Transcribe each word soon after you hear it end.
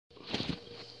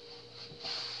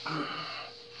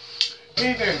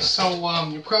Hey there, so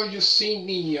you probably just seen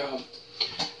the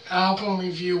album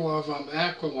review of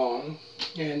Aqualung,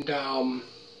 and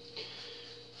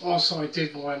also I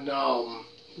did one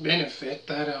Benefit,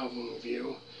 that album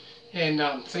review,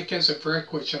 and Thick as a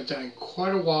Brick, which I've done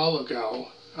quite a while ago,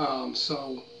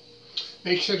 so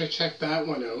make sure to check that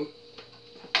one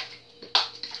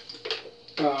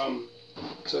out.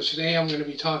 So today I'm going to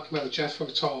be talking about Jethro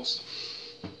Tull's,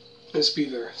 this will be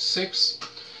their 6th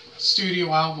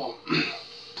studio album,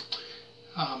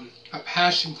 A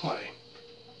Passion Play.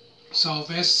 So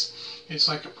this is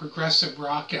like a progressive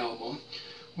rock album,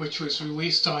 which was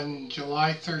released on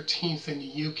July 13th in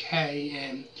the UK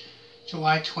and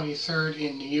July 23rd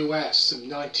in the US in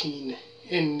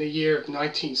the year of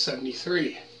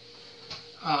 1973.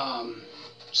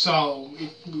 So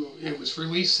it was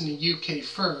released in the UK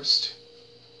first,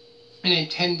 and then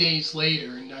 10 days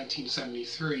later in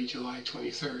 1973, July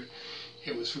 23rd,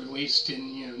 it was released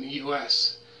in the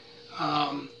US.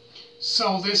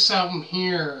 So this album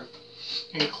here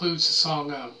includes the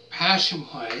song Passion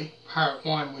Play, Part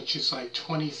 1, which is like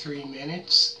 23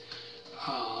 minutes.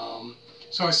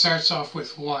 So it starts off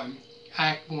with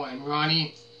Act 1,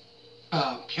 Ronnie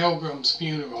Pilgrim's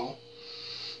funeral,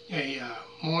 a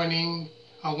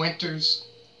winter's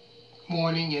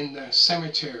morning in the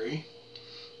cemetery,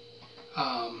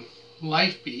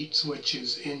 Lifebeats, which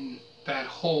is in that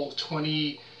whole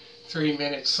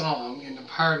 23-minute song, and a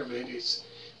part of it is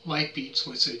Lifebeats,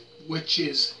 which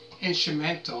is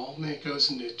instrumental. Then it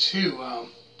goes into 2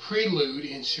 Prelude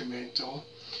instrumental.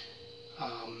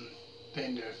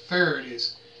 Then the third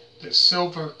is the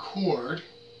Silver Chord,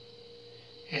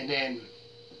 and then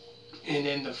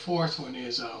the fourth one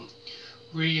is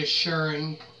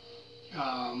reassuring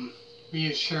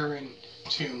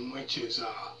tune, which is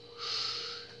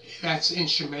that's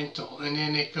instrumental, and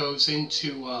then it goes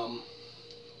into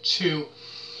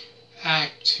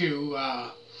Act 2,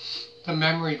 the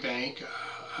Memory Bank,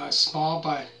 a small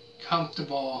but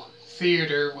comfortable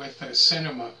theater with a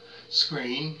cinema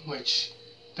screen, which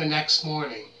the next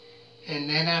morning, and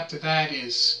then after that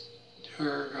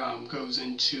goes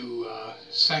into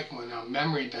second one,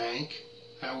 Memory Bank.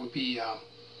 That would be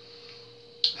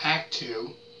Act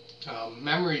 2,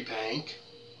 Memory Bank.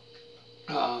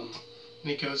 And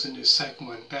it goes into the second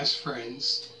one, Best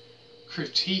Friends,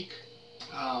 Critique.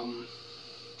 Then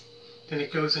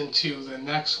it goes into the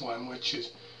next one, which is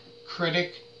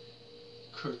Critique,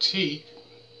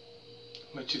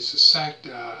 which is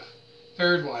the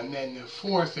third one. Then the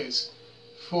fourth is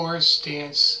Forest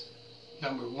Dance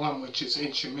number 1, which is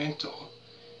instrumental.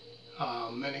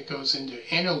 Then it goes into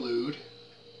Interlude,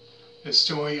 the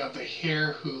story of the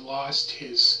hare who lost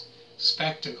his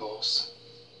spectacles.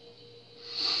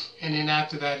 And then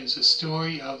after that is the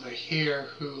story of the hare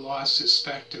who lost his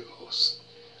spectacles.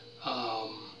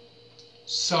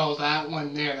 So that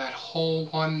one there, that whole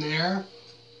one there,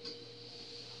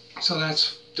 so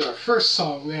that's the first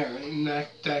song there, and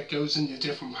that goes into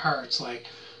different parts, like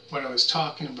what I was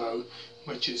talking about,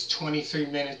 which is 23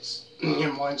 minutes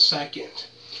and 1 second.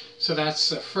 So that's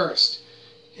the first.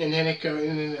 And then it goes,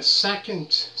 and then the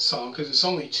second song, because it's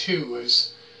only 2,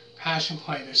 is Passion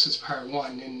Play. This is Part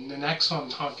 1, and the next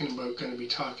one I'm going to be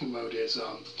talking about is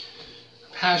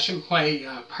Passion Play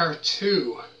Part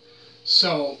 2.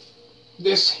 So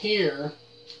this here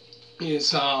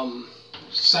is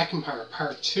second part,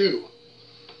 Part 2.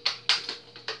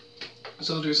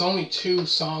 So there's only 2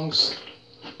 songs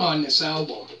on this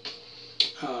album.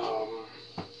 So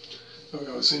it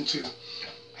goes into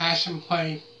Passion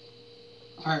Play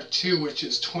Part 2, which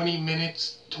is 21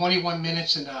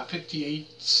 minutes and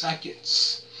 58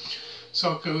 seconds.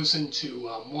 So it goes into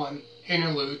 1,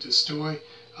 Interlude, the story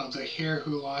of the hare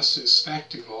who lost his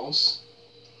spectacles.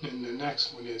 And the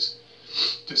next one is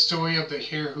the story of the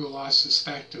hare who lost his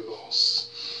spectacles.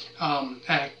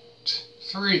 Act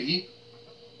 3,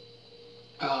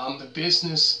 the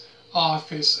business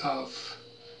office of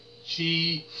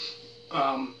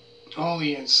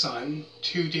Oddie Son,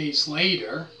 2 days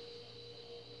later.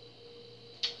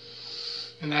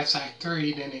 And that's Act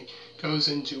 3. Then it goes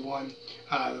into 1,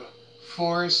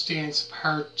 Forest Dance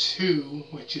Part 2,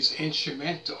 which is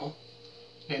instrumental.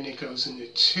 Then it goes into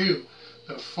 2,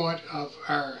 The Foot of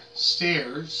Our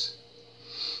Stairs.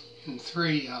 And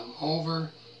 3,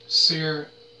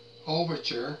 Overseer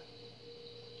Overture.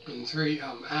 And 3,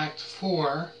 Act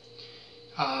 4,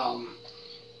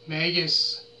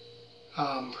 Magus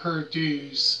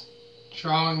Perdue's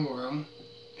Drawing Room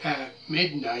at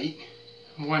Midnight.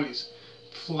 1 is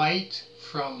Flight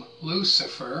from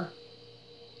Lucifer.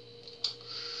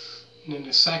 And then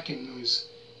the second was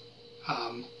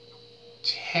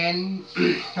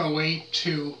 10:08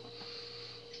 to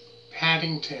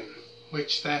Paddington,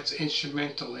 which that's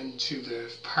instrumental into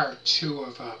the part 2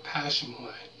 of Passion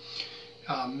Play.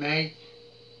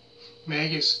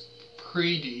 Meg is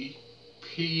Prede,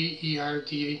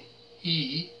 P-E-R-D-E,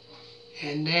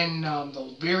 and then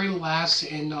the very last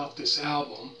end of this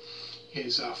album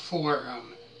is for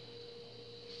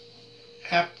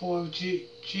Apogee,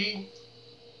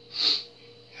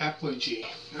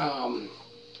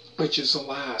 which is the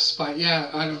last. But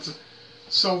yeah,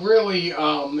 so really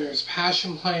there's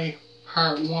Passion Play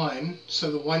Part 1,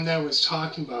 so the one that I was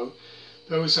talking about,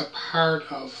 those are part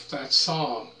of that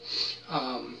song.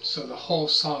 So the whole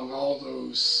song, all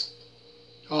those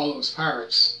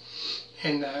parts.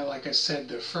 And like I said,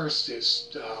 the first is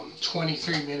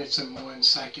 23 minutes and 1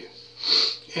 second.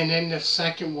 And then the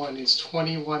second one is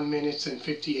 21 minutes and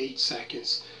 58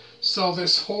 seconds. So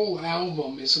this whole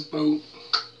album is about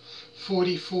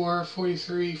 44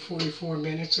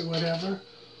 minutes or whatever.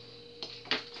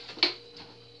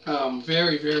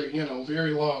 Very, very,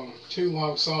 very long. 2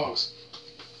 long songs.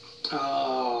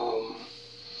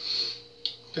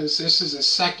 Because this is the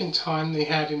second time they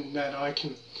had in that I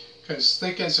can, because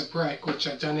Thick as a Brick, which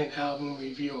I've done an album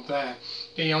review of that,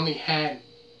 they only had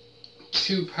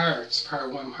 2 parts,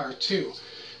 part 1, part 2.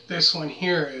 This one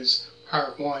here is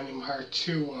part 1 and part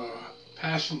 2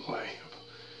 Passion Play.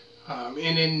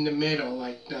 And in the middle,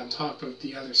 like I'm talking about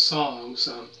the other songs,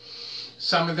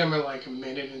 some of them are like a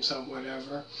minute and some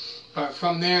whatever. But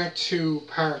from there to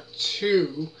part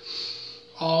 2,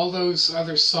 all those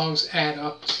other songs add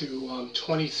up to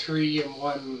 23 and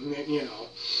 1,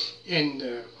 in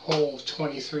the whole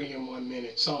 23 and 1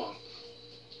 minute song.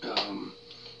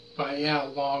 But yeah,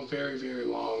 long, very, very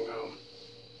long,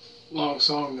 long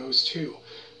song, those 2.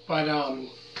 But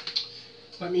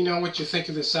let me know what you think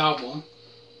of this album.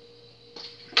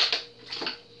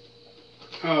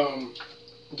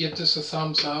 Give this a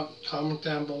thumbs up, comment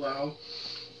down below,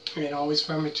 and always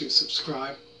remember to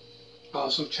subscribe.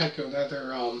 Also check out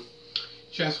other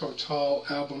Jethro Tull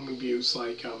album reviews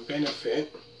like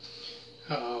Benefit,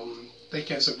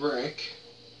 Thick as a Brick.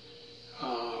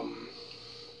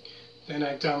 Then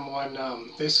I've done one,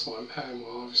 this one,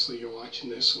 well obviously you're watching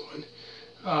this one.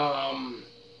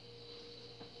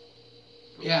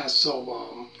 Yeah,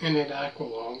 so, and then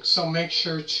Aqualong. So make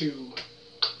sure to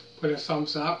put a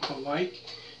thumbs up, a like,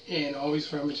 and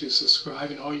always remember to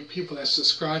subscribe. And all you people that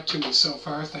subscribed to me so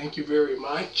far, thank you very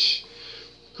much.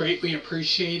 Greatly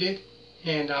appreciated.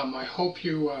 And I hope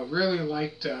you really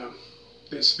liked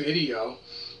this video.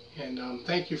 And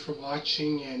thank you for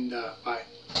watching, and bye.